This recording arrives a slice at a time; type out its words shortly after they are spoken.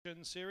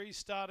Auction Series.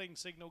 Starting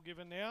signal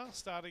given now.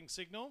 Starting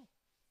signal.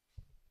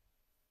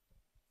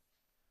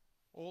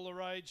 All the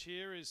rage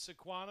here is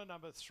Sequana,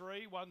 number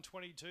 3,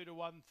 122 to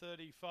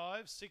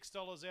 135.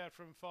 $6 out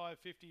from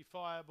 550.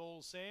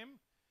 Fireball Sam.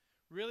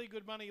 Really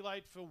good money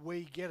late for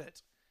We Get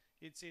It.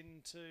 It's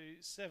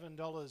into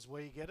 $7.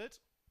 We Get It.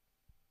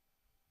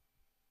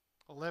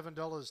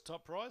 $11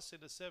 top price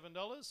into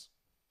 $7.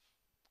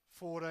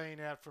 14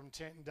 out from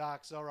 10.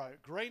 Dark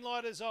Zorro. Green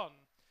light is on.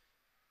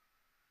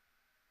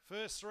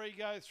 First 3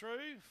 go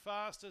through.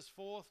 Fastest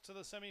 4th to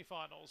the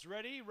semi-finals.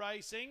 Ready,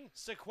 racing.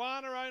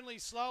 Sequana only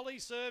slowly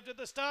served at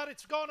the start.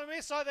 It's gone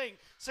amiss, I think.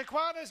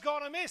 Sequana's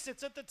gone amiss.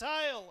 It's at the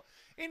tail.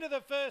 Into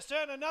the first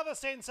turn. Another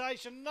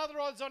sensation.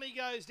 Another odds on he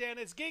goes down.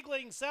 It's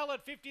Giggling Sal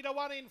at 50 to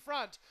 1 in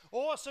front.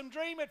 Awesome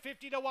Dream at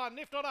 50 to 1.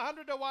 If not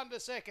 100 to 1 to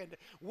second.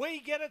 We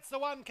Get It's the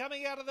one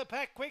coming out of the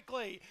pack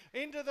quickly.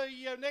 Into the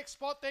next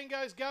spot then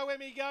goes Go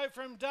Emmy Go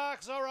from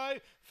Dark Zorro.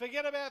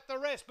 Forget about the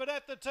rest, but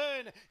at the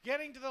turn,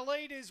 getting to the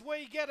lead is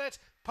We Get It.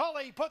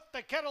 Polly put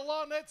the kettle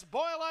on. It's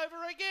Boil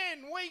Over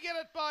again. We Get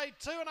It by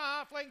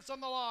 2.5 lengths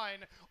on the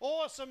line.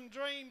 Awesome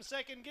Dream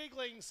second.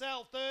 Giggling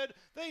Sal third.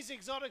 These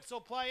exotics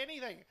will play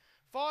anything.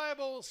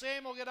 Fireball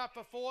Sam will get up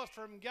for 4th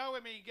from Go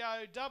Emmy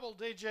Go. Double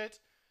digit.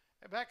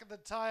 Back at the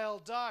tail,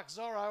 Dark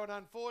Zorro. And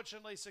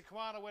unfortunately,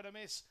 Sequana went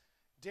amiss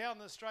down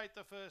the straight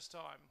the first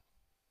time.